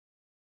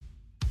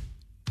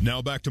Now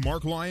back to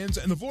Mark Lyons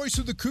and the voice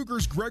of the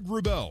Cougars, Greg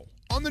Wrubell,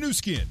 on the new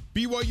skin,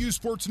 BYU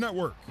Sports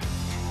Network.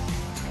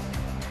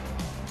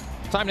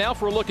 Time now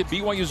for a look at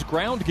BYU's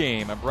ground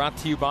game, brought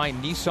to you by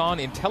Nissan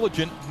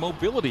Intelligent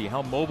Mobility.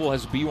 How mobile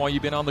has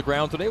BYU been on the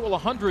ground today? Well,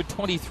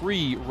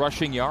 123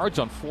 rushing yards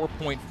on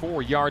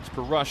 4.4 yards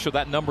per rush, so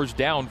that number's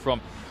down from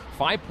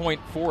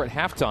 5.4 at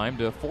halftime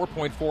to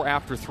 4.4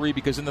 after 3,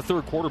 because in the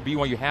third quarter,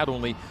 BYU had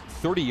only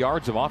 30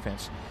 yards of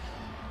offense.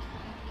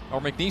 Or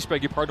McNeese,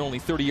 beg your pardon, only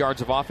 30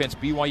 yards of offense.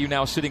 BYU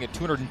now sitting at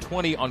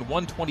 220 on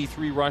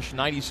 123 rush,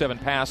 97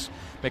 pass.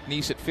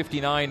 McNeese at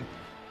 59,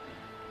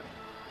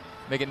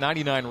 make it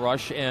 99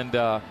 rush and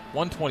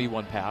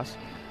 121 pass.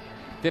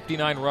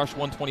 59 rush,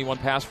 121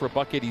 pass for a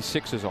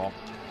 $186 is all.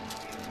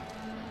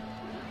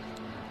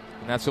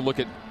 And that's a look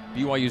at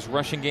BYU's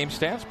rushing game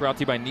stats, brought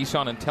to you by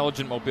Nissan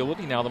Intelligent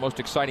Mobility. Now the most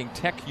exciting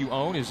tech you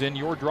own is in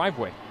your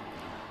driveway.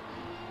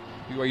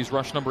 BYU's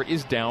rush number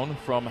is down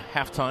from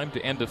halftime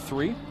to end of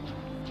 3.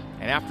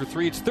 And after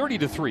 3, it's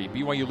 30-3.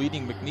 BYU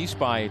leading McNeese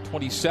by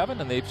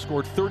 27, and they've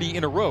scored 30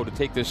 in a row to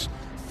take this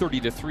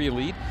 30-3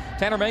 lead.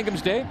 Tanner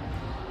Mangum's day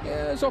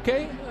is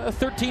okay.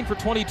 13 for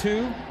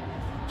 22.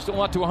 Still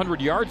not to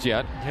 100 yards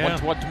yet. Yeah.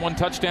 One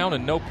touchdown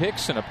and no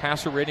picks and a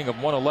passer rating of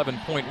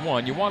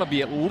 111.1. You want to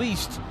be at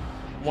least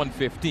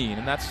 115,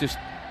 and that's just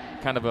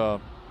kind of a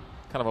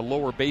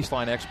lower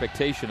baseline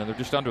expectation, and they're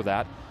just under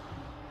that.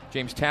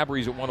 James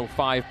Tabry's at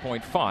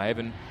 105.5,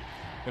 and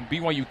when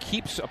BYU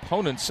keeps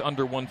opponents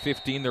under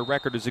 115, their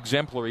record is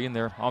exemplary, and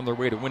they're on their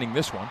way to winning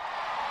this one.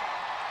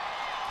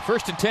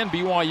 First and 10,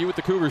 BYU at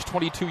the Cougars'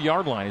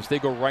 22-yard line as they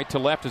go right to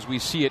left as we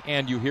see it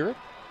and you hear it.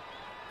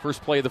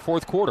 First play of the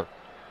fourth quarter.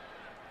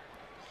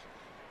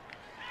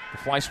 The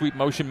fly sweep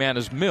motion man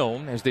is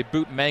Milne as they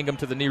boot Mangum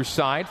to the near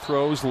side.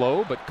 Throws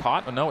low, but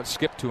caught. Oh, no, it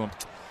skipped to him.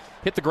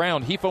 Hit the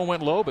ground. Hefo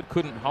went low, but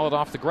couldn't haul it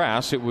off the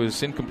grass. It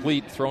was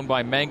incomplete, thrown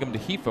by Mangum to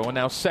Hefo, and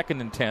now second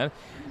and 10.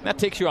 And that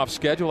takes you off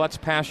schedule. That's a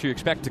pass you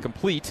expect to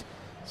complete.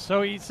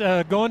 So he's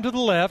going to the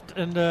left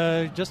and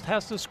just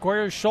has to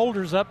square his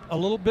shoulders up a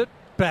little bit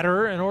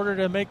better in order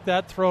to make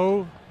that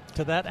throw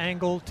to that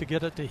angle to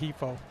get it to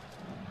Hefo.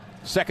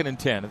 Second and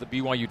 10 at the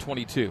BYU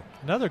 22.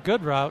 Another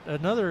good route,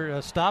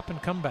 another stop and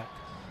comeback.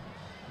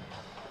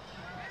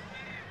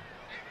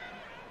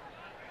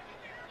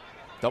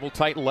 Double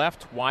tight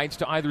left, wides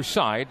to either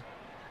side.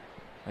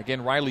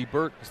 Again, Riley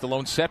Burt is the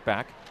lone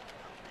setback.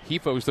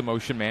 Hefo's the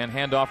motion man.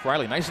 Handoff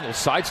Riley. Nice little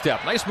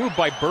sidestep. Nice move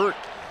by Burt.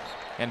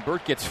 And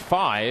Burt gets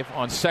 5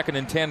 on second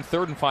and 10,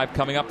 third and 5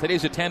 coming up.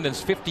 Today's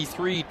attendance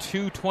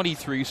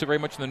 53-23, so very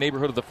much in the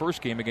neighborhood of the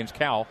first game against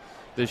Cal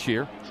this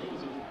year.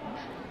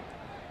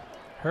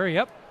 Hurry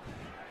up.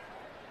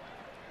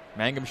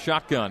 Mangum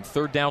shotgun.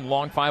 Third down,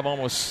 long 5,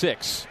 almost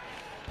 6.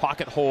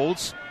 Pocket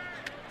holds.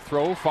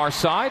 Throw far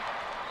side.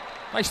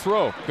 Nice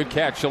throw. Good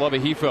catch. Shaleva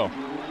Hefo.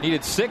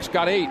 Needed 6,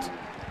 got 8.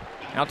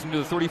 Out into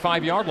the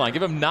 35-yard line.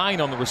 Give him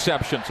 9 on the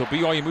reception. So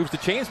BYU moves the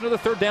chains. Another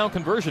third down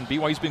conversion.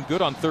 BYU's been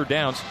good on third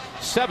downs.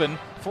 7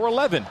 for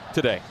 11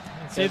 today.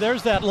 See,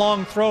 there's that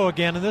long throw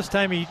again, and this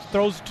time he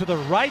throws to the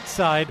right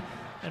side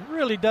and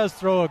really does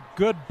throw a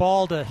good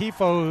ball to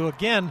Hefo, who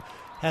again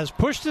has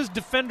pushed his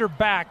defender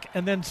back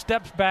and then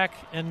steps back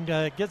and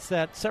gets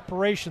that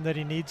separation that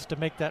he needs to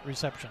make that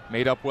reception.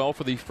 Made up well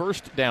for the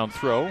first down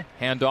throw.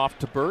 Handoff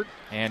to Burt,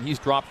 and he's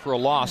dropped for a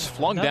loss.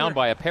 Flung down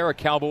by a pair of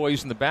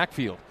Cowboys in the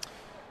backfield.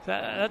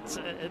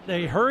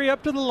 They hurry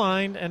up to the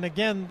line, and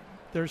again,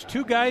 there's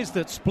two guys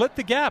that split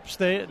the gaps.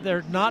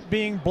 They're not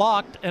being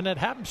blocked, and it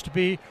happens to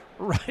be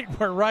right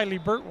where Riley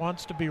Burt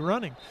wants to be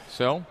running.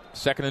 So,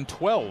 second and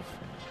 12.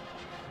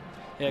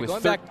 Yeah, with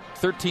going back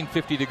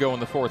 13:50 to go in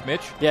the fourth,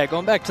 Mitch. Yeah,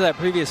 going back to that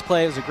previous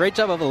play, it was a great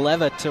job of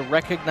Aleva to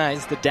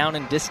recognize the down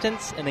and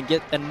distance and then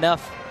get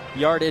enough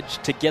yardage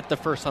to get the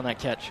first on that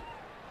catch.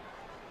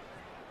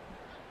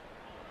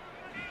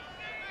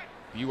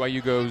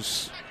 BYU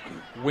goes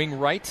wing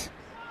right,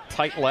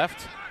 tight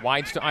left,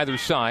 wides to either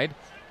side.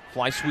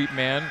 Fly sweep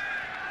man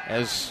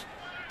as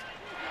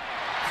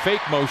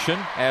fake motion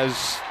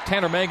as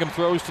Tanner Mangum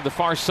throws to the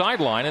far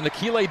sideline, and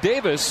Akile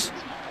Davis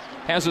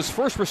has his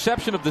first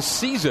reception of the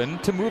season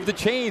to move the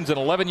chains. An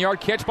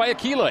 11-yard catch by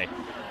Akile.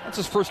 That's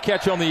his first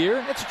catch on the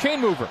year. It's a chain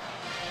mover.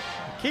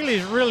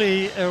 Akile's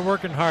really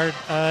working hard.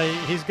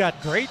 He's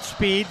got great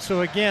speed.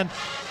 So, again,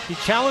 he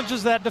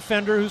challenges that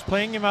defender who's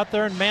playing him out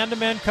there in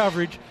man-to-man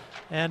coverage.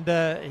 And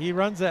he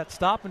runs that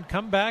stop and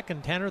come back,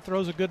 and Tanner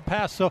throws a good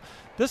pass. So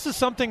this is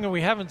something that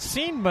we haven't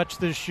seen much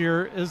this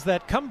year, is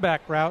that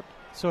comeback route.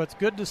 So it's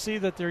good to see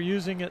that they're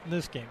using it in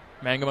this game.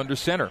 Mangum under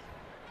center.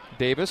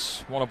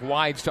 Davis, one of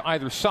wides to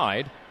either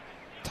side.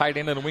 Tight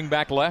end and a wing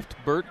back left.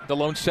 Burt, the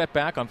lone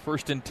setback on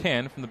first and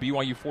 10 from the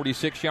BYU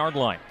 46-yard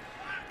line.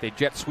 They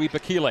jet sweep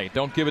Akile.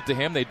 Don't give it to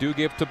him. They do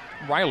give to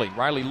Riley.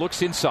 Riley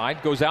looks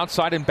inside, goes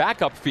outside and back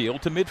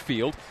upfield to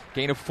midfield.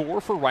 Gain of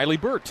 4 for Riley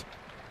Burt.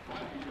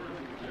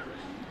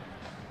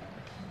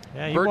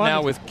 Yeah, Burt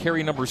now with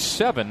carry number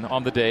 7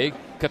 on the day.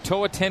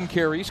 Katoa 10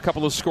 carries,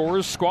 couple of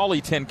scores.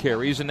 Squally 10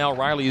 carries, and now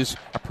Riley is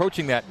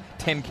approaching that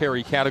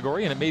 10-carry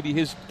category, and it may be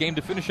his game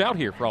to finish out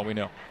here for all we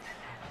know.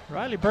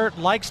 Riley Burt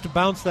likes to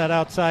bounce that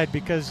outside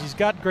because he's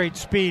got great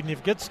speed, and if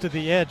he gets to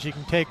the edge, he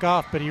can take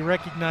off. But he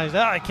recognized,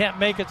 I can't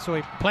make it, so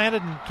he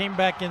planted and came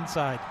back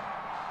inside.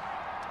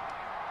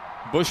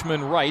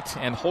 Bushman right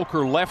and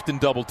Holker left in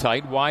double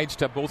tight. Wides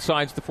to both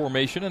sides of the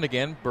formation, and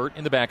again, Burt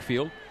in the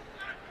backfield.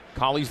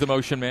 Colley's the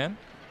motion man.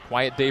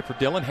 Quiet day for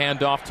Dillon.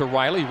 Hand off to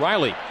Riley.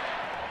 Riley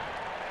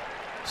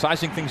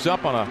sizing things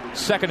up on a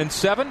 2nd and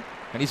 7.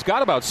 And he's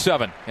got about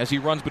 7 as he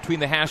runs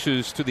between the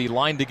hashes to the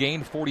line to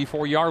gain,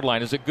 44-yard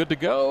line. Is it good to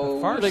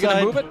go? Are they going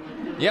to move it?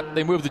 Yep,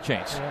 they move the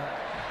chains.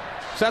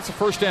 Yeah. So that's a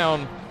first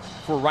down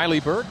for Riley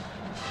Burt.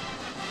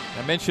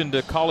 I mentioned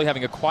Colley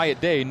having a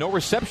quiet day. No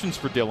receptions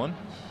for Dillon.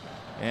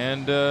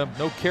 And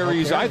no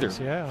carries either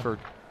for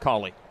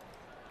Colley.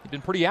 He's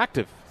been pretty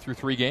active through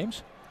 3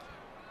 games.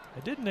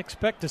 I didn't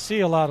expect to see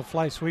a lot of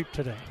fly sweep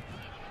today.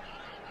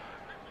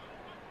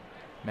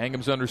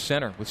 Mangum's under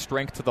center with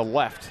strength to the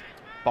left.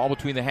 Ball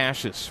between the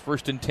hashes.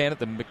 1st and 10 at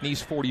the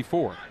McNeese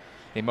 44.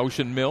 They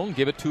motion Milne,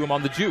 give it to him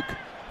on the juke.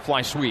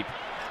 Fly sweep.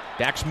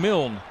 Dax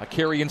Milne, a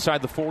carry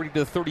inside the 40 to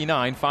the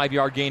 39,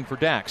 5-yard gain for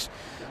Dax.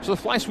 So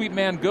the fly sweep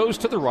man goes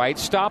to the right,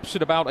 stops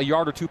at about a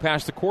yard or 2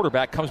 past the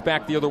quarterback, comes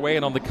back the other way,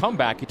 and on the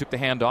comeback he took the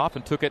handoff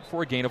and took it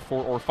for a gain of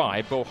 4 or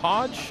 5. Bo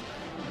Hodge.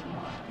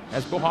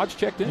 Has Bo Hodge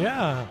checked in?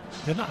 Yeah,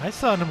 I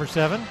saw number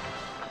 7.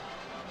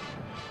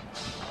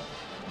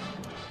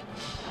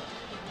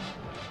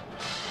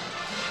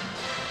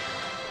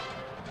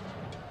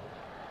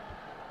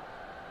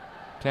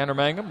 Tanner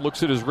Mangum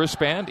looks at his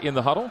wristband in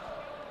the huddle.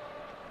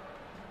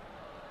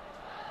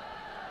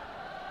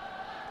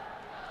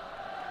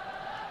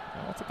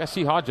 I don't think I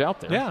see Hodge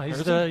out there. Yeah,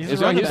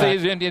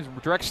 he's in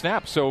direct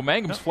snap. So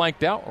Mangum's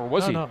flanked out, or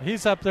was he? No,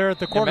 he's up there at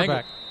the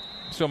quarterback.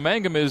 So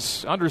Mangum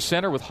is under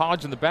center with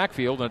Hodge in the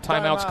backfield, and a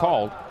timeout's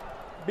called.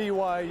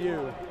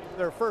 BYU,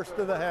 their first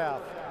of the half.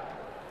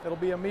 It'll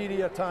be a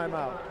media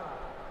timeout.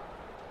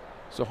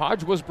 So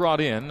Hodge was brought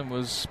in and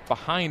was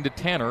behind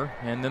Tanner,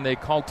 and then they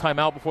called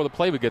timeout before the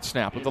play would get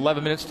snapped with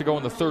 11 minutes to go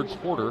in the 3rd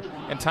quarter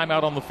and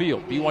timeout on the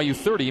field. BYU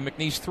 30,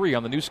 McNeese 3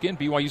 on the new skin,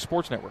 BYU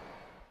Sports Network.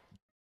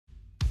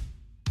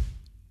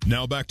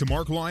 Now back to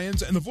Mark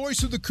Lyons and the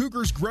voice of the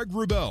Cougars, Greg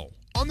Wrubell,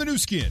 on the new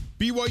skin,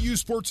 BYU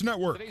Sports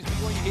Network. Today's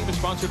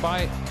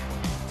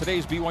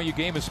BYU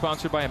game is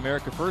sponsored by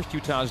America First,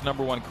 Utah's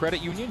 #1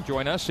 credit union.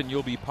 Join us and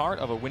you'll be part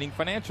of a winning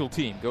financial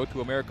team. Go to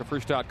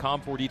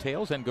americafirst.com for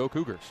details, and go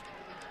Cougars.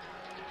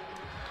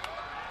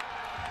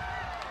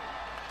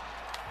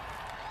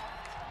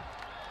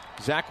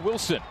 Zach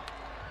Wilson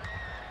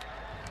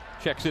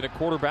checks in at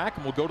quarterback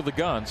and will go to the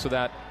gun. So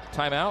that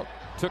timeout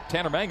took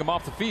Tanner Mangum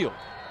off the field.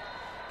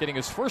 Getting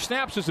his first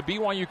snaps as a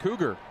BYU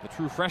Cougar. The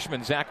true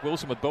freshman Zach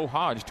Wilson with Bo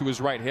Hodge to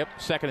his right hip.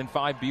 2nd and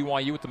 5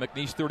 BYU at the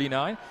McNeese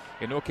 39.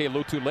 Enoke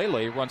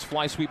Lotulelei runs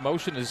fly sweep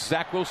motion as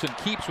Zach Wilson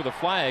keeps with a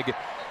flag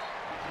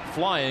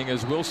flying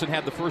as Wilson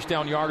had the first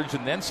down yardage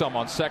and then some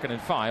on 2nd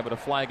and 5. But a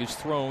flag is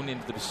thrown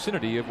into the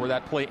vicinity of where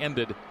that play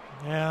ended.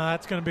 Yeah,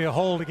 that's going to be a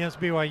hold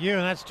against BYU,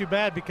 and that's too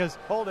bad because...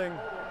 Holding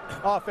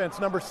offense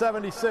number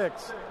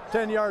 76,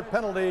 10-yard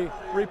penalty,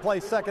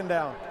 replay 2nd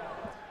down.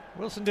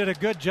 Wilson did a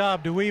good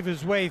job to weave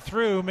his way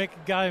through, make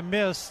a guy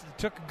miss,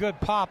 took a good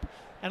pop,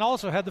 and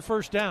also had the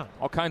first down.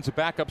 All kinds of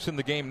backups in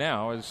the game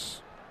now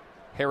as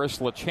Harris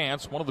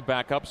LaChance, one of the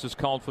backups, is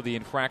called for the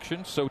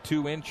infraction. So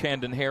too in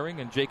Chandon Herring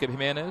and Jacob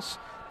Jimenez,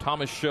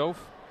 Thomas Schoaf.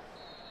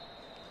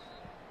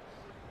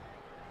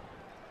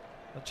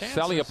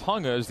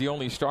 Saliapunga is the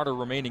only starter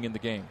remaining in the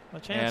game.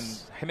 And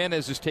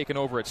Jimenez is taken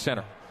over at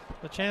center.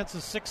 LaChance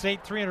is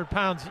 6'8", 300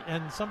 pounds,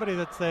 and somebody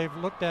that they've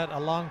looked at a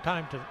long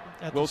time.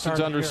 Wilson's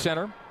under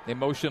center. They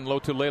motion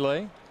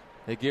Lotulelei.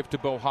 They give to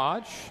Bo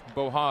Hodge.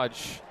 Bo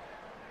Hodge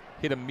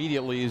hit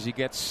immediately as he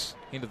gets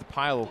into the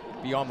pile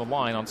beyond the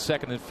line on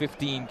 2nd and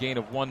 15, gain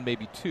of 1,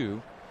 maybe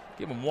 2.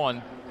 Give him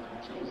 1.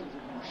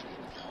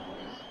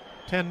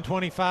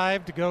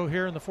 10:25 to go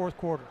here in the 4th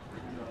quarter.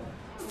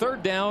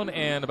 3rd down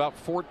and about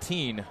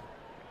 14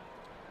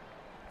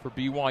 for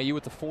BYU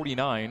at the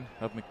 49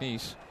 of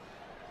McNeese.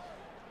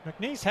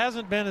 McNeese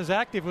hasn't been as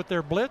active with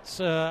their blitz.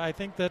 I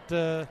think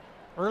that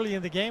early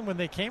in the game when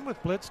they came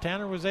with blitz,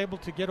 Tanner was able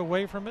to get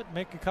away from it,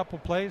 make a couple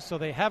plays, so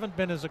they haven't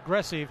been as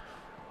aggressive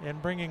in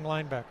bringing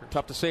linebackers.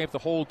 Tough to say if the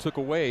hold took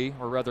away,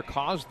 or rather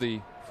caused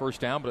the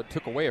first down, but it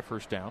took away a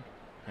first down.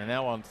 And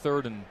now on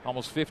 3rd and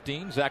almost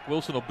 15, Zach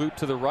Wilson will boot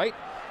to the right,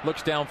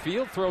 looks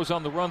downfield, throws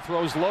on the run,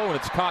 throws low, and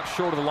it's caught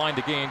short of the line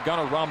to gain.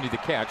 Gunnar Romney the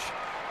catch.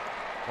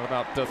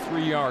 About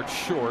 3 yards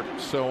short.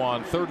 So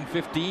on 3rd and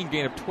 15,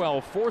 gain of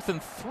 12. 4th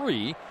and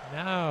 3.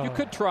 No. You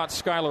could trot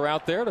Skyler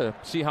out there to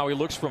see how he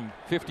looks from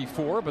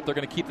 54, but they're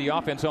going to keep the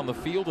offense on the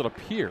field, it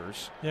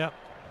appears. Yep.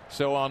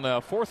 So on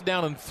 4th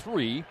down and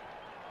 3.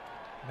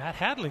 Matt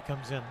Hadley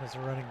comes in as a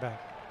running back.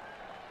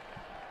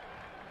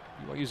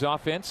 BYU's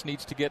offense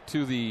needs to get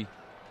to the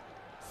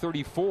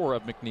 34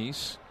 of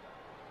McNeese.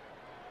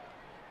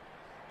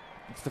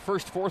 It's the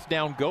first 4th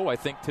down go, I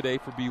think, today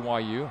for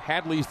BYU.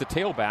 Hadley's the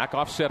tailback,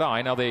 offset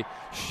I. Now they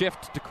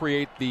shift to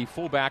create the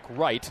fullback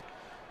right.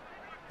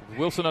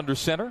 Wilson under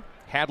center.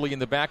 Hadley in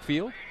the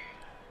backfield.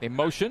 They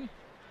motion.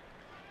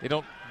 They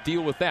don't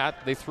deal with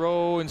that. They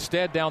throw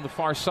instead down the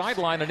far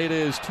sideline, and it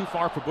is too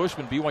far for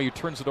Bushman. BYU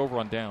turns it over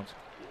on downs.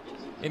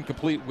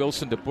 Incomplete.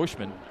 Wilson to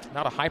Bushman.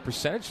 Not a high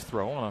percentage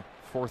throw on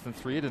a 4th and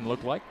 3. It didn't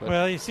look like. But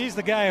well, he sees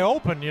the guy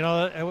open.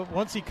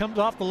 Once he comes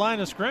off the line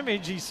of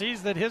scrimmage, he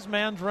sees that his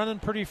man's running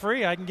pretty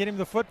free. I can get him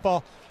the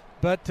football.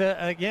 But,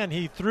 again,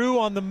 he threw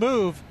on the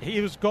move. He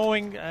was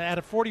going at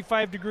a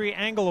 45-degree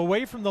angle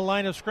away from the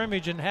line of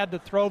scrimmage and had to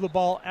throw the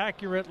ball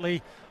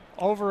accurately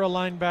over a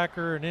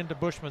linebacker and into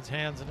Bushman's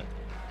hands, and it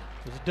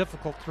was a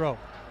difficult throw.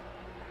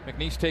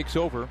 McNeese takes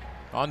over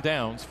on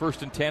downs.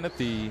 1st and 10 at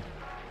the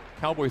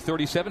Cowboy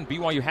 37.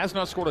 BYU has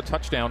not scored a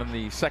touchdown in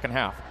the second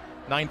half.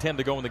 9:10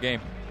 to go in the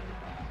game.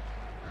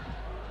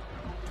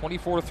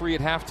 24-3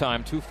 at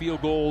halftime. 2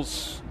 field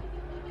goals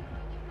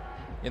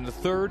in the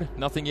third,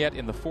 nothing yet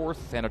in the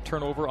fourth, and a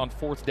turnover on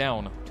 4th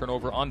down.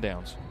 Turnover on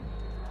downs.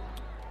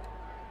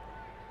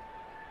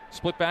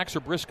 Split backs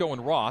are Briscoe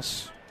and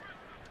Ross.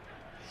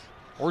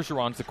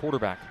 Orgeron's the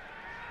quarterback.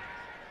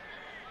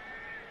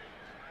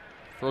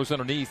 Throws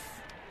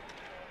underneath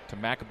to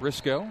Mac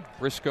Briscoe.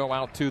 Briscoe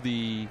out to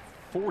the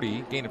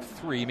 40, gain of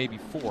 3, maybe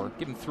 4.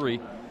 Give him 3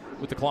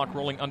 with the clock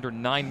rolling under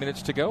 9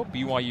 minutes to go.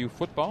 BYU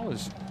football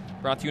is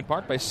brought to you in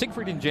part by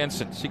Siegfried and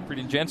Jensen. Siegfried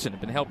and Jensen have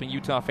been helping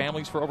Utah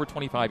families for over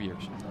 25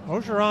 years.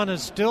 Orgeron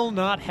has still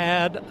not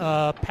had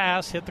a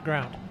pass hit the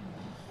ground.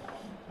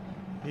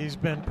 He's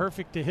been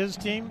perfect to his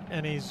team,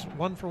 and he's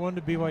 1 for 1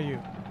 to BYU.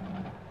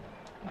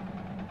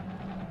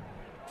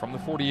 From the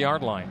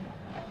 40-yard line,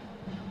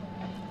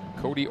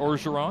 Cody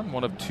Orgeron,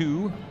 one of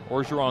 2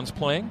 Orgerons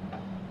playing.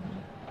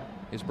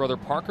 His brother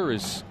Parker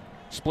is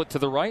split to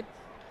the right,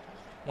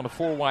 one of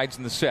 4 wides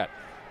in the set.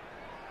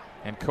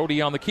 And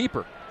Cody on the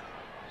keeper.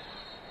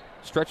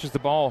 Stretches the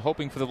ball,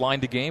 hoping for the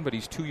line to gain, but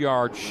he's 2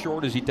 yards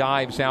short as he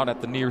dives out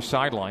at the near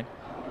sideline.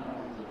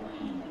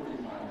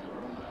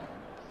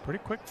 Pretty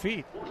quick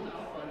feet.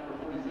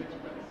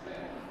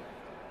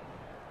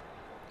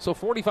 So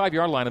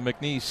 45-yard line of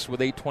McNeese with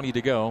 8:20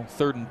 to go.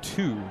 3rd and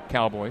 2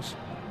 Cowboys.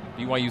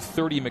 BYU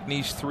 30,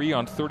 McNeese 3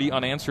 on 30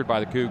 unanswered by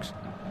the Cougs.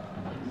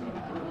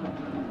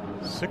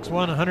 6'1",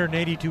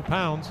 182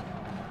 pounds.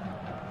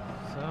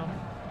 So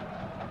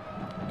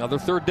another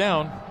 3rd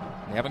down.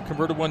 They haven't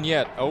converted one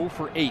yet. 0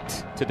 for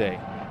 8 today,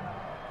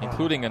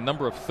 including a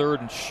number of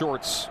 3rd and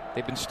shorts.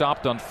 They've been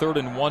stopped on 3rd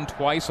and 1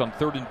 twice, on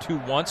 3rd and 2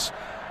 once.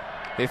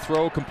 They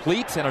throw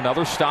complete, and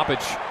another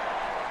stoppage.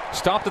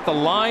 Stopped at the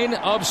line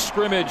of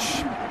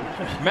scrimmage.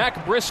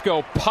 Mac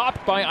Briscoe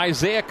popped by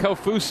Isaiah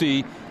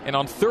Kaufusi, and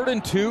on 3rd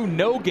and 2,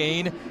 no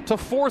gain to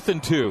 4th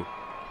and 2.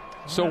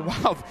 So,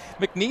 wow,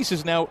 McNeese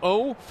is now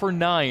 0 for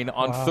 9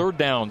 on 3rd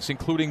downs,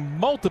 including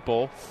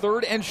multiple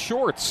 3rd and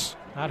shorts.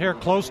 Out here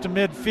close to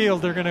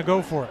midfield, they're going to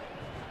go for it.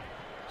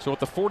 So at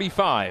the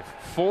 45,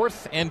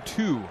 4th and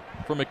 2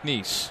 for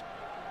McNeese.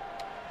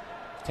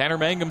 Tanner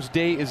Mangum's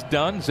day is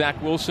done.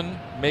 Zach Wilson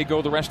may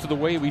go the rest of the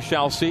way. We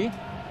shall see.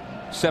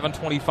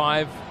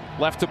 7:25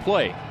 left to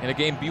play in a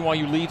game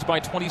BYU leads by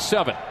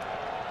 27.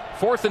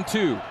 4th and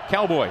 2,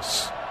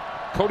 Cowboys.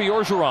 Cody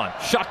Orgeron,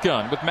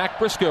 shotgun with Mac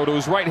Briscoe to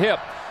his right hip.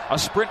 A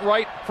sprint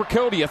right for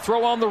Cody. A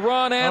throw on the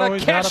run and a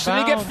catch. Did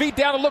he get feet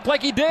down? It looked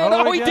like he did.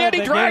 Oh, he did.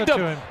 He dragged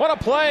him. What a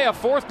play. A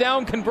 4th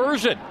down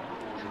conversion.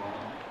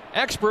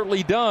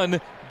 Expertly done.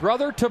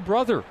 Brother to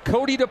brother.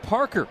 Cody to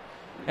Parker.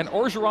 And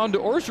Orgeron to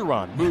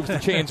Orgeron moves the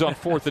chains on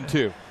 4th and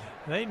 2.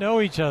 They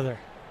know each other.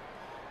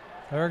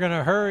 They're going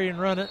to hurry and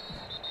run it.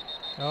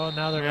 Oh,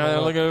 now they're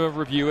going to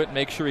review it,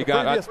 make sure he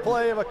got it. The previous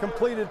play of a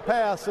completed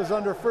pass is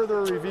under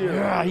further review.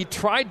 Yeah, he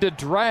tried to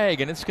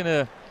drag, and it's going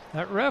to...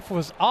 That ref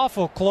was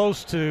awful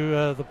close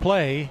to the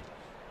play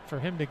for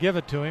him to give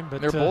it to him. But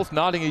they're both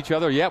nodding at each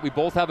other. Yeah, we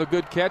both have a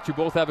good catch. You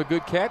both have a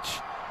good catch.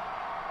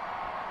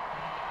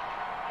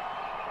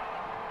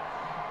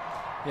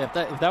 Yeah,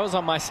 if that was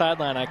on my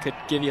sideline, I could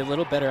give you a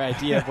little better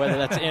idea of whether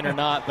that's in or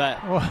not.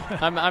 But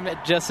I'm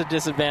at just a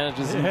disadvantage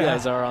as you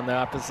guys are on the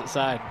opposite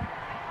side.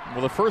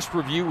 Well, the first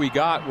review we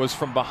got was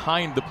from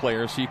behind the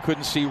player, so you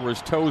couldn't see where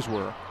his toes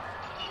were.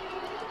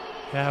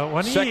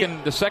 Yeah,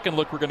 the second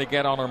look we're going to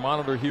get on our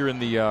monitor here in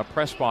the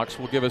press box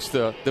will give us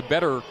the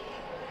better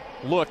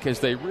look as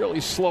they really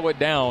slow it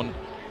down.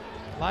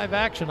 Live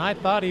action, I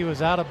thought he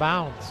was out of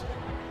bounds.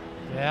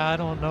 Yeah, I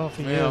don't know if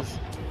he is.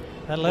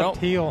 That left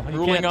heel,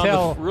 you can't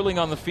tell. Ruling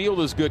on the field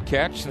is good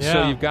catch, and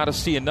so you've got to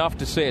see enough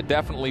to say it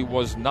definitely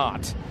was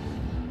not.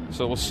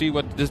 So we'll see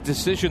what this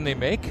decision they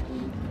make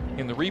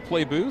in the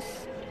replay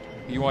booth.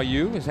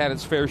 BYU has had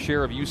its fair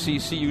share of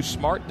UCCU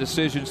smart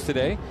decisions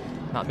today.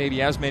 Not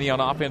maybe as many on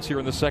offense here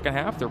in the second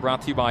half. They're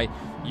brought to you by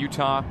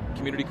Utah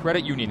Community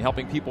Credit Union,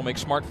 helping people make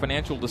smart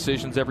financial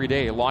decisions every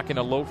day. Lock in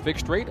a low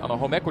fixed rate on a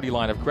home equity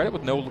line of credit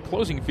with no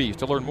closing fees.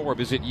 To learn more,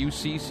 visit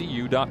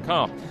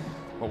uccu.com.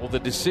 What will the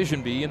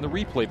decision be in the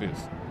replay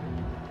booth?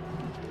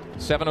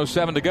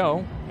 7:07 to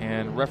go,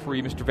 and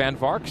referee Mr. Van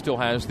Vark still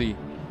has the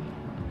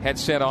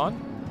headset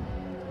on.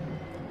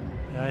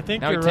 Yeah, I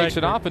think now he takes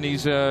it off, and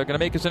he's going to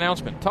make his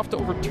announcement. Tough to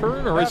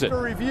overturn, or is it?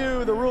 After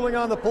review, the ruling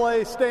on the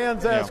play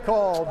stands as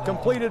called.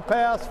 Completed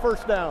pass,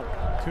 1st down.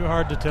 Too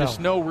hard to tell. There's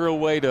no real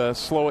way to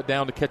slow it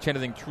down to catch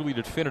anything truly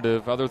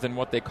definitive other than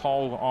what they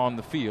call on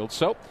the field.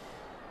 So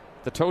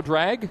the toe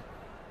drag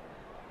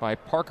by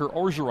Parker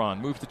Orgeron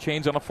moves the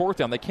chains on a 4th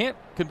down. They can't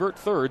convert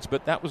thirds,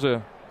 but that was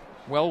a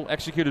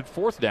well-executed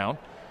 4th down.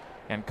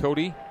 And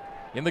Cody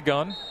in the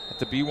gun at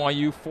the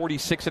BYU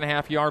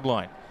 46.5-yard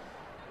line.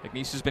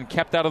 McNeese has been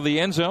kept out of the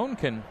end zone.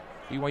 Can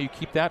BYU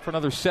keep that for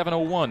another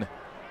 7:01?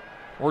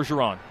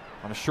 Orgeron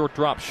on a short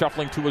drop,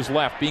 shuffling to his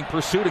left, being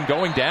pursued and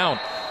going down.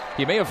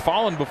 He may have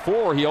fallen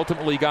before he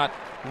ultimately got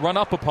run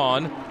up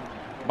upon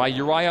by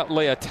Uriah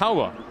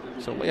Leataua.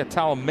 So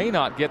Leataua may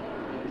not get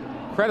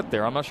credit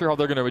there. I'm not sure how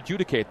they're going to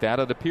adjudicate that.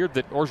 It appeared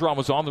that Orgeron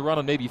was on the run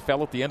and maybe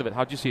fell at the end of it.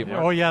 How'd you see it,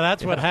 Mark? Oh, yeah,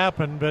 that's what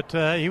happened. But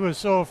he was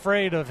so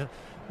afraid of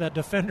that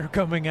defender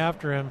coming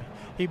after him,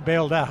 he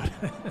bailed out.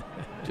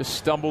 Just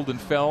stumbled and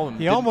fell. And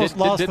he almost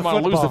lost the football.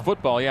 Didn't want to lose the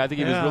football. Yeah, I think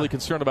he was really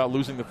concerned about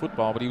losing the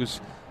football, but he was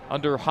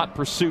under hot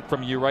pursuit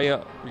from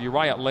Uriah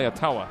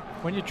Leataua.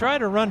 When you try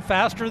to run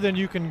faster than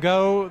you can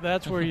go,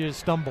 that's where you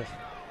stumble.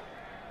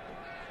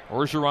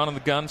 Orgeron in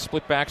the gun,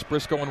 split backs,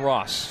 Briscoe and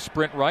Ross.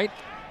 Sprint right,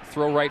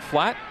 throw right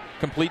flat,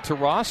 complete to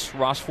Ross.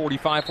 Ross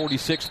 45,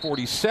 46,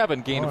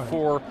 47, gain of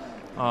 4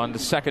 on the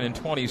 2nd and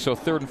 20. So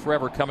 3rd and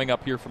forever coming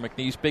up here for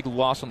McNeese. Big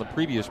loss on the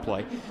previous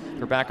play.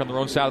 They're back on their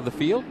own side of the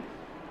field.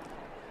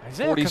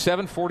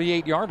 47,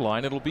 48-yard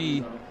line. It'll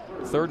be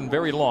 3rd and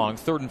very long,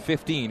 3rd and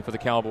 15 for the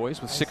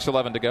Cowboys with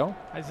 6:11 to go.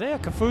 Isaiah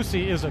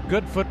Kaufusi is a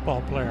good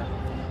football player.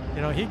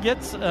 You know, he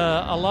gets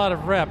a lot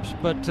of reps,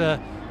 but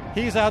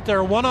he's out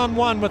there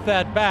one-on-one with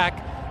that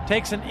back,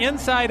 takes an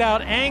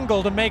inside-out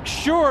angle to make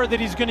sure that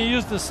he's going to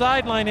use the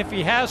sideline if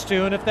he has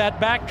to, and if that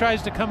back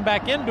tries to come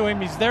back into him,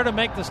 he's there to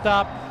make the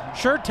stop.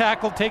 Sure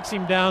tackle, takes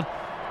him down.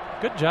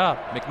 Good job.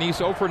 McNeese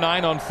 0 for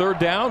 9 on 3rd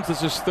downs.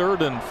 This is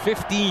 3rd and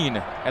 15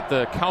 at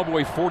the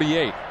Cowboy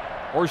 48.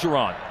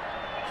 Orgeron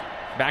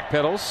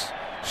backpedals,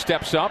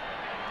 steps up,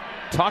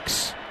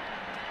 tucks,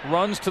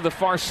 runs to the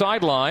far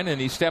sideline, and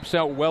he steps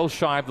out well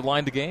shy of the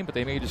line to gain, but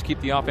they may just keep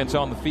the offense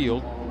on the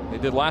field. They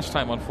did last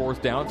time on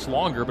 4th down. It's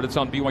longer, but it's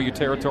on BYU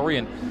territory,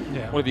 and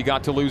what have you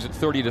got to lose at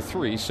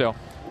 30-3? So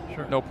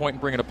no point in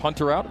bringing a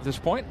punter out at this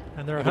point.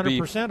 And they're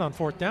 100% on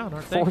 4th down,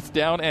 aren't they? 4th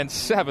down and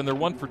 7. They're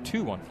 1 for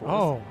 2 on 4th.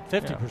 Oh,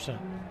 50%. Yeah.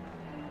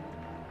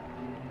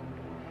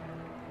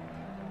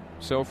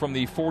 So from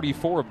the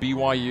 44 of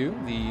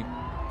BYU, the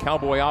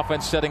Cowboy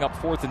offense setting up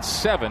 4th and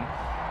 7.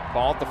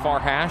 Ball at the far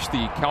hash,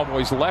 the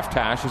Cowboys' left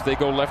hash as they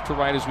go left to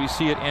right as we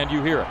see it and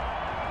you hear it.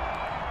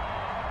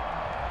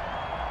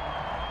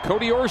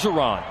 Cody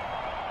Orgeron,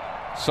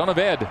 son of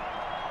Ed,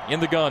 in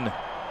the gun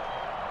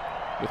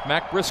with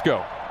Mac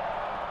Briscoe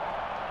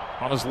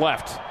on his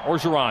left.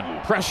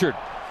 Orgeron pressured,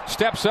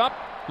 steps up,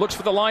 looks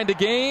for the line to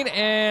gain,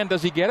 and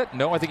does he get it?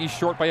 No, I think he's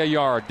short by a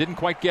yard. Didn't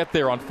quite get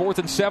there. On 4th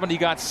and 7, he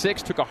got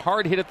 6, took a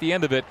hard hit at the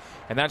end of it,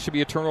 and that should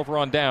be a turnover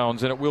on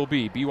downs, and it will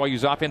be.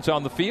 BYU's offense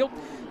on the field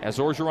as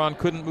Orgeron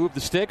couldn't move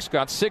the sticks,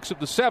 got 6 of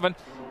the 7,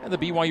 and the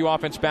BYU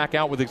offense back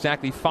out with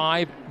exactly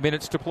 5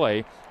 minutes to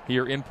play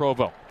here in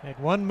Provo. Made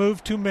one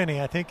move too many.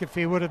 I think if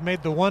he would have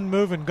made the one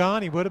move and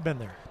gone, he would have been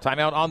there.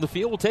 Timeout on the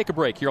field. We'll take a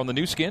break here on the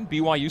new skin,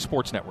 BYU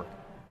Sports Network.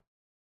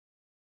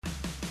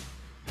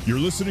 You're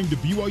listening to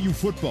BYU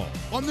Football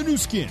on the new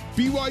skin,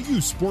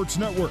 BYU Sports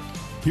Network.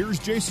 Here's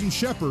Jason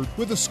Shepard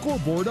with a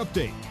scoreboard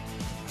update.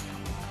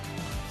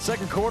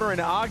 Second quarter in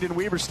Ogden,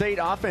 Weber State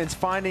offense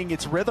finding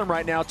its rhythm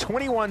right now.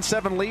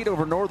 21-7 lead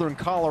over Northern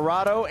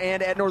Colorado,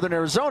 and at Northern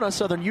Arizona,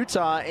 Southern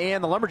Utah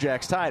and the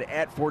Lumberjacks tied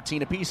at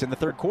 14 apiece in the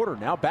third quarter.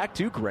 Now back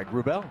to Greg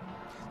Wrubell.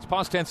 Let's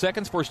pause 10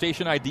 seconds for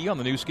station ID on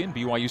the new skin,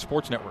 BYU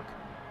Sports Network.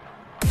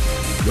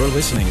 You're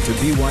listening to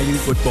BYU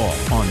Football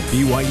on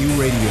BYU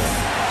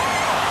Radio.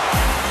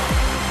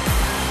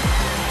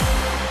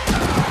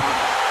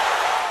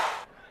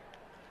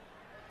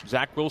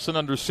 Zach Wilson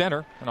under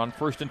center, and on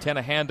 1st and 10,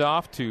 a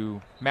handoff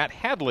to Matt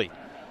Hadley.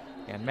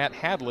 And Matt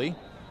Hadley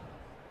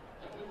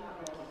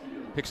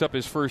picks up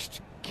his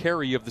first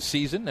carry of the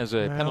season as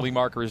a penalty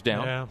marker is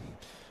down. Yeah,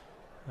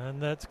 and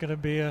that's going to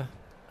be an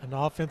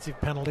offensive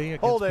penalty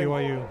against Holding.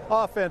 BYU.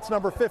 Offense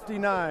number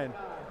 59,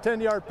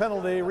 10-yard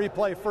penalty,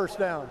 replay 1st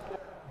down.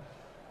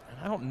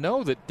 I don't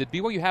know that. Did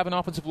BYU have an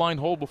offensive line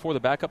hold before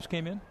the backups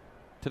came in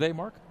today,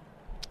 Mark?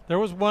 There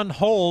was one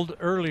hold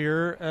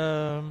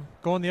earlier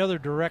going the other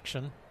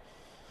direction.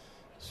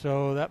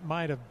 So that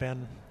might have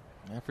been.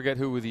 I forget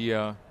who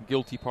the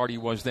guilty party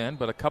was then,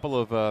 but a couple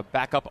of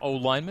backup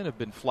O-linemen have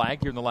been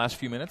flagged here in the last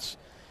few minutes.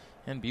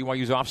 And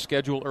BYU's off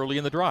schedule early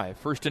in the drive.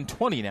 1st and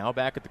 20 now,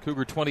 back at the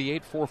Cougar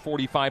 28,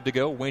 4:45 to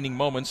go. Waning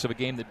moments of a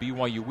game that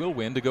BYU will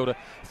win to go to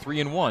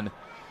 3-1.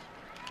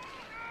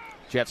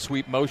 Jet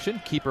sweep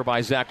motion, keeper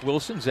by Zach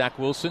Wilson. Zach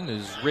Wilson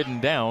is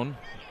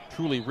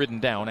truly ridden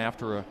down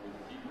after a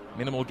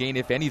minimal gain,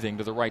 if anything,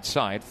 to the right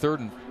side.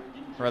 2nd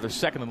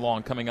and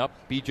long coming up.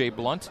 B.J.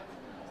 Blunt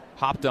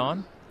hopped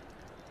on.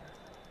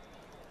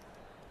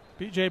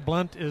 B.J.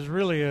 Blunt is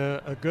really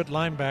a good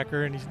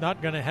linebacker, and he's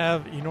not going to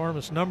have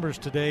enormous numbers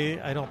today,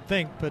 I don't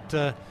think.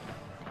 But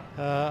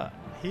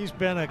he's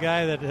been a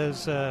guy that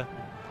has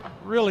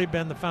really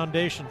been the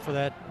foundation for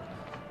that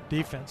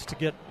defense to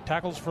get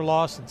tackles for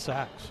loss and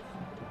sacks.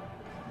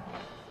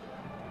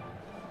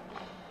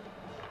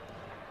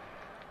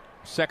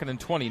 2nd and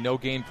 20, no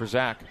gain for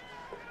Zach.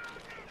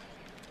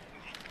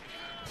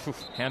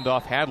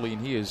 Handoff Hadley,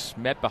 and he is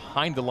met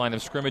behind the line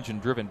of scrimmage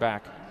and driven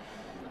back.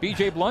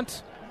 B.J.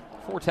 Blunt,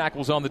 4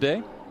 tackles on the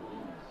day.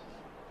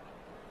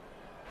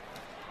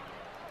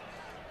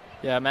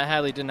 Yeah, Matt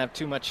Hadley didn't have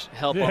too much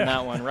help on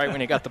that one. Right when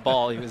he got the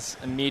ball, he was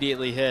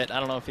immediately hit. I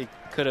don't know if he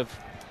could have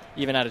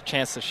even had a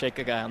chance to shake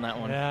a guy on that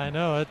one. Yeah, I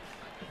know.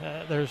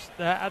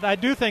 I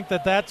do think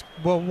that's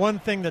one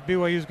thing that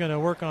BYU is going to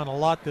work on a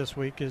lot this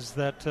week is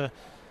that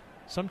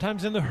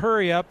sometimes in the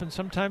hurry up and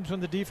sometimes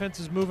when the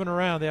defense is moving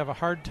around, they have a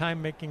hard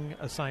time making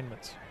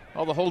assignments.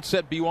 Well, the hold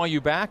set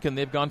BYU back, and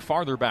they've gone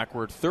farther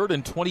backward. 3rd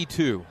and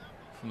 22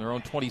 from their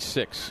own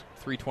 26.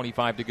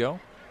 3:25 to go.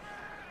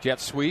 Jet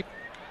sweep.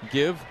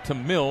 Give to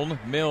Milne.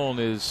 Milne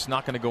is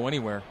not going to go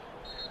anywhere.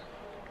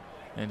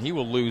 And he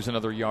will lose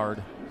another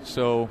yard.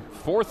 So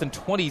 4th and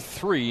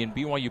 23, and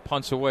BYU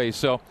punts away.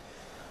 So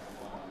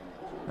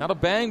not a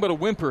bang, but a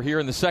whimper here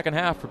in the second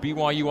half for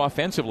BYU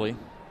offensively.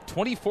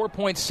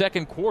 24-point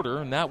second quarter,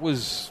 and that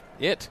was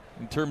it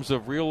in terms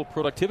of real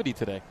productivity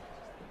today.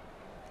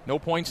 No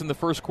points in the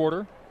first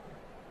quarter.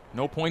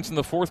 No points in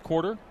the fourth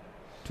quarter.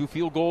 2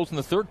 field goals in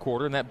the third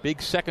quarter, and that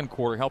big second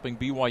quarter helping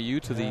BYU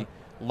to the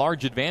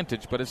large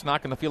advantage, but it's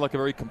not going to feel like a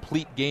very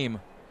complete game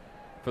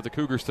for the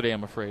Cougars today,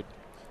 I'm afraid.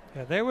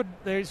 Yeah,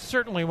 they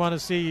certainly want to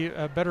see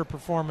a better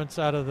performance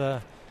out of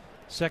the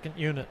second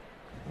unit.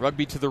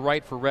 Rugby to the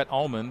right for Rhett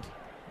Almond.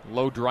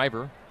 Low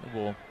driver. It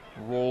will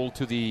roll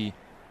to the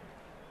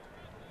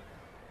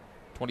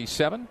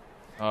 27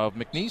 of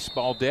McNeese.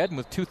 Ball dead, and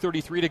with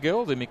 2:33 to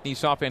go, the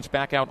McNeese offense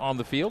back out on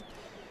the field.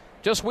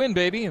 Just win,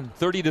 baby, and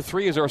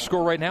 30-3 is our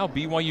score right now.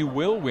 BYU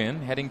will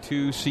win, heading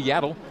to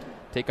Seattle.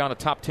 Take on a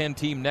top 10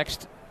 team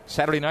next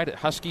Saturday night at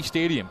Husky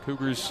Stadium.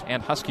 Cougars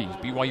and Huskies.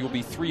 BYU will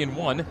be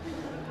 3-1.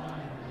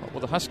 What will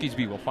the Huskies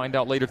be? We'll find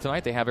out later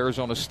tonight. They have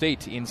Arizona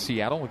State in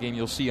Seattle, a game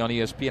you'll see on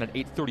ESPN at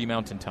 8:30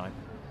 Mountain Time.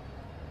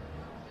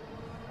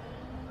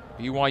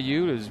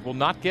 BYU will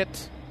not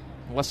get,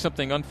 unless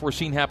something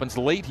unforeseen happens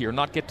late here,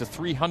 not get to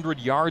 300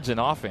 yards in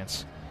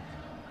offense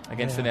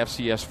against an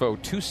FCS foe.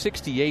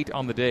 268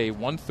 on the day,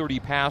 130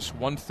 pass,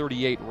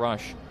 138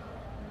 rush.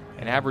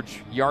 An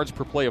average yards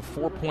per play of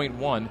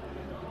 4.1.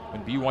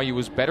 And BYU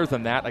was better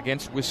than that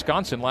against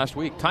Wisconsin last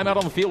week. Timeout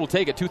on the field will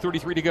take it.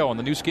 2:33 to go on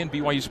the new skin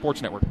BYU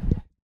Sports Network.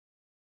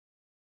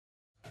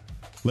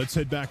 Let's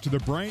head back to the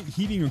Bryant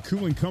Heating and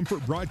Cooling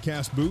Comfort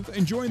broadcast booth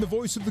and join the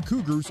voice of the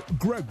Cougars,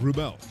 Greg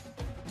Wrubell.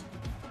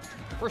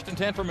 1st and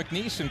 10 for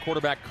McNeese, and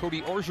quarterback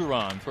Cody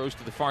Orgeron throws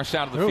to the far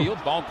side of the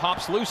field. Ball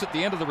pops loose at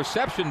the end of the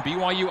reception.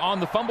 BYU on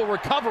the fumble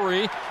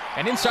recovery,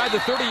 and inside the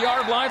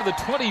 30-yard line to the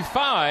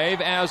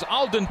 25 as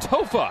Alden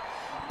Tofa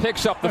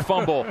picks up the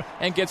fumble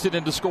and gets it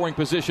into scoring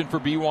position for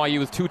BYU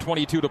with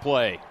 2:22 to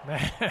play.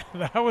 Man,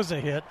 that was a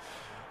hit.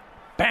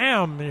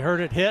 Bam! You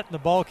heard it hit, and the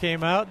ball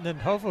came out, and then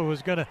Tofa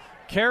was going to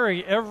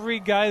carry every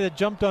guy that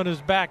jumped on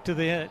his back to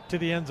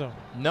the end zone.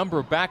 Number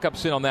of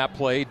backups in on that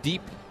play,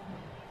 deep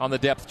on the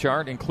depth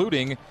chart,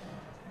 including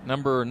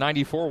number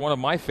 94, one of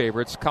my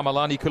favorites,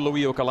 Kamalani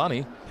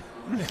Kuluiokalani.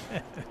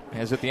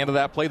 As at the end of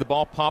that play, the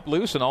ball popped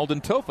loose, and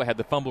Alden Tofa had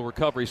the fumble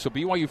recovery. So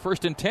BYU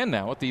 1st and 10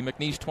 now at the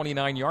McNeese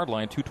 29-yard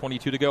line,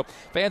 2:22 to go.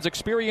 Fans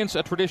experience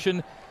the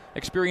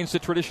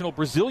traditional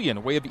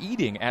Brazilian way of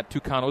eating at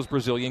Tucano's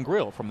Brazilian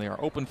Grill. From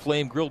their open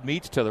flame grilled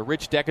meats to the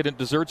rich, decadent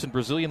desserts and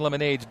Brazilian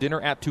lemonades,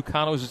 dinner at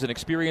Tucano's is an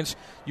experience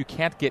you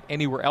can't get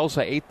anywhere else.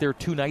 I ate there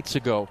 2 nights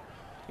ago.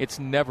 It's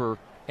never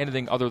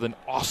anything other than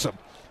awesome.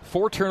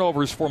 4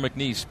 turnovers for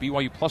McNeese.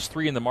 BYU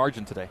 +3 in the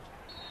margin today.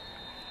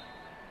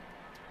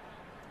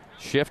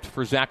 Shift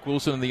for Zach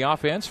Wilson in the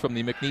offense from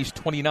the McNeese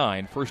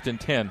 29, 1st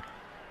and 10.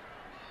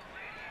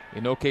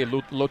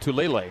 Inoke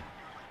Lotulele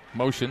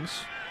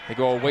motions. They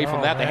go away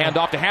from that. They hand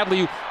off to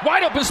Hadley.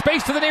 Wide open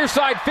space to the near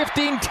side.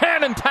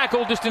 15-10 and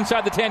tackled just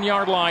inside the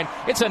 10-yard line.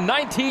 It's a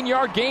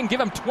 19-yard gain. Give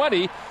him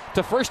 20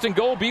 to 1st and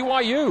goal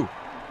BYU.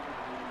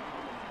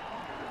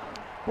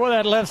 Well,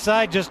 that left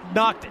side just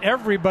knocked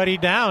everybody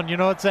down. You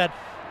know,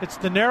 it's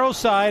the narrow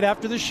side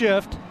after the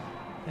shift,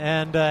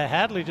 and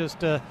Hadley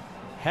just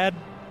had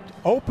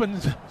open,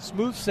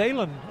 smooth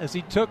sailing as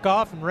he took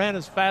off and ran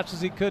as fast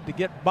as he could to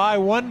get by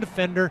one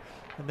defender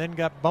and then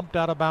got bumped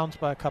out of bounds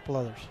by a couple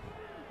others.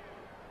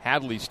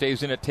 Hadley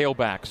stays in at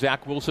tailback.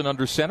 Zach Wilson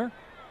under center.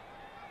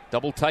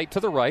 Double tight to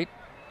the right.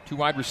 2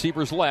 wide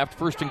receivers left.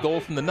 1st and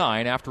goal from the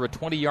 9 after a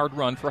 20-yard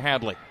run for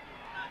Hadley.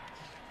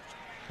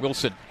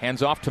 Wilson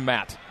hands off to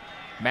Matt.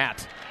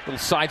 Matt, little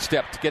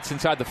sidestep, gets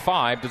inside the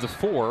 5 to the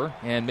 4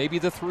 and maybe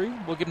the 3.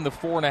 We'll give him the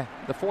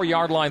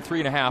 4-yard line,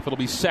 3.5. It'll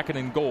be 2nd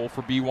and goal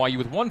for BYU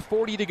with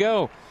 1:40 to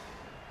go.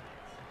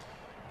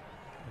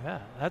 Yeah,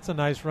 that's a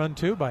nice run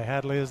too by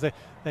Hadley. As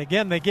they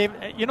gave.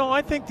 You know,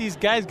 I think these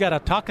guys got a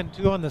talking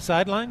to on the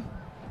sideline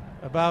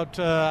about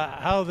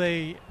how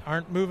they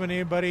aren't moving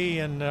anybody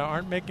and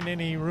aren't making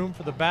any room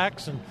for the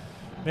backs, and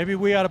maybe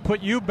we ought to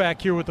put you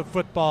back here with the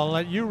football and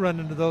let you run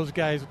into those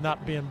guys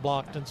not being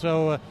blocked. And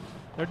so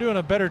they're doing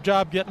a better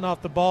job getting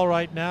off the ball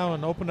right now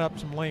and open up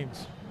some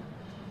lanes.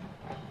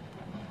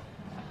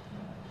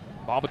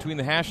 Ball between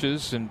the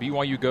hashes, and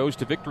BYU goes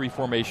to victory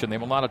formation. They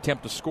will not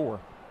attempt to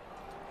score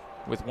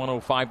with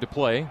 1:05 to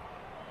play.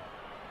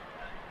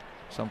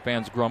 Some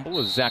fans grumble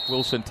as Zach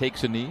Wilson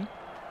takes a knee.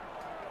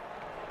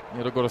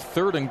 It'll go to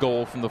 3rd and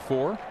goal from the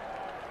 4.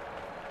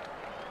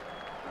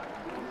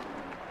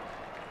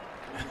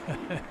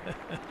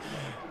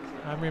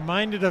 I'm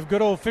reminded of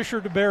good old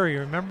Fisher DeBerry.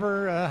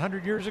 Remember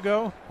 100 years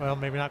ago? Well,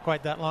 maybe not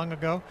quite that long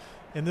ago.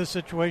 In this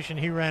situation,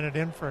 he ran it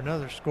in for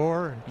another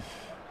score,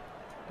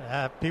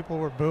 and people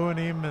were booing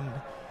him, and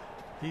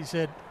he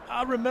said,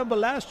 I remember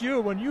last year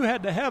when you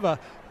had to have a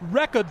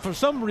record for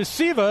some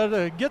receiver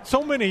to get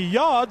so many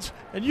yards,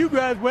 and you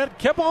guys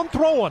kept on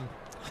throwing.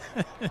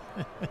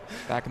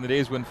 Back in the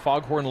days when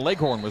Foghorn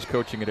Leghorn was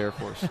coaching at Air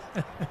Force.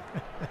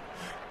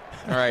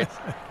 All right,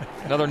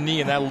 another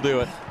knee, and that'll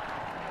do it.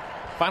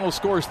 Final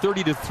score is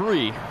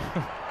 30-3.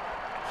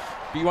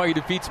 BYU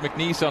defeats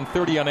McNeese on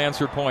 30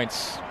 unanswered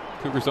points.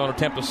 Cougars don't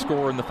attempt to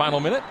score in the final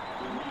minute,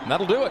 and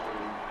that'll do it.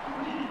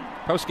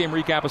 Post-game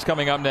recap is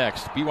coming up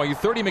next. BYU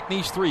 30,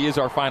 McNeese 3 is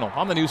our final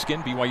on the new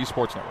skin, BYU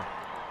Sports Network.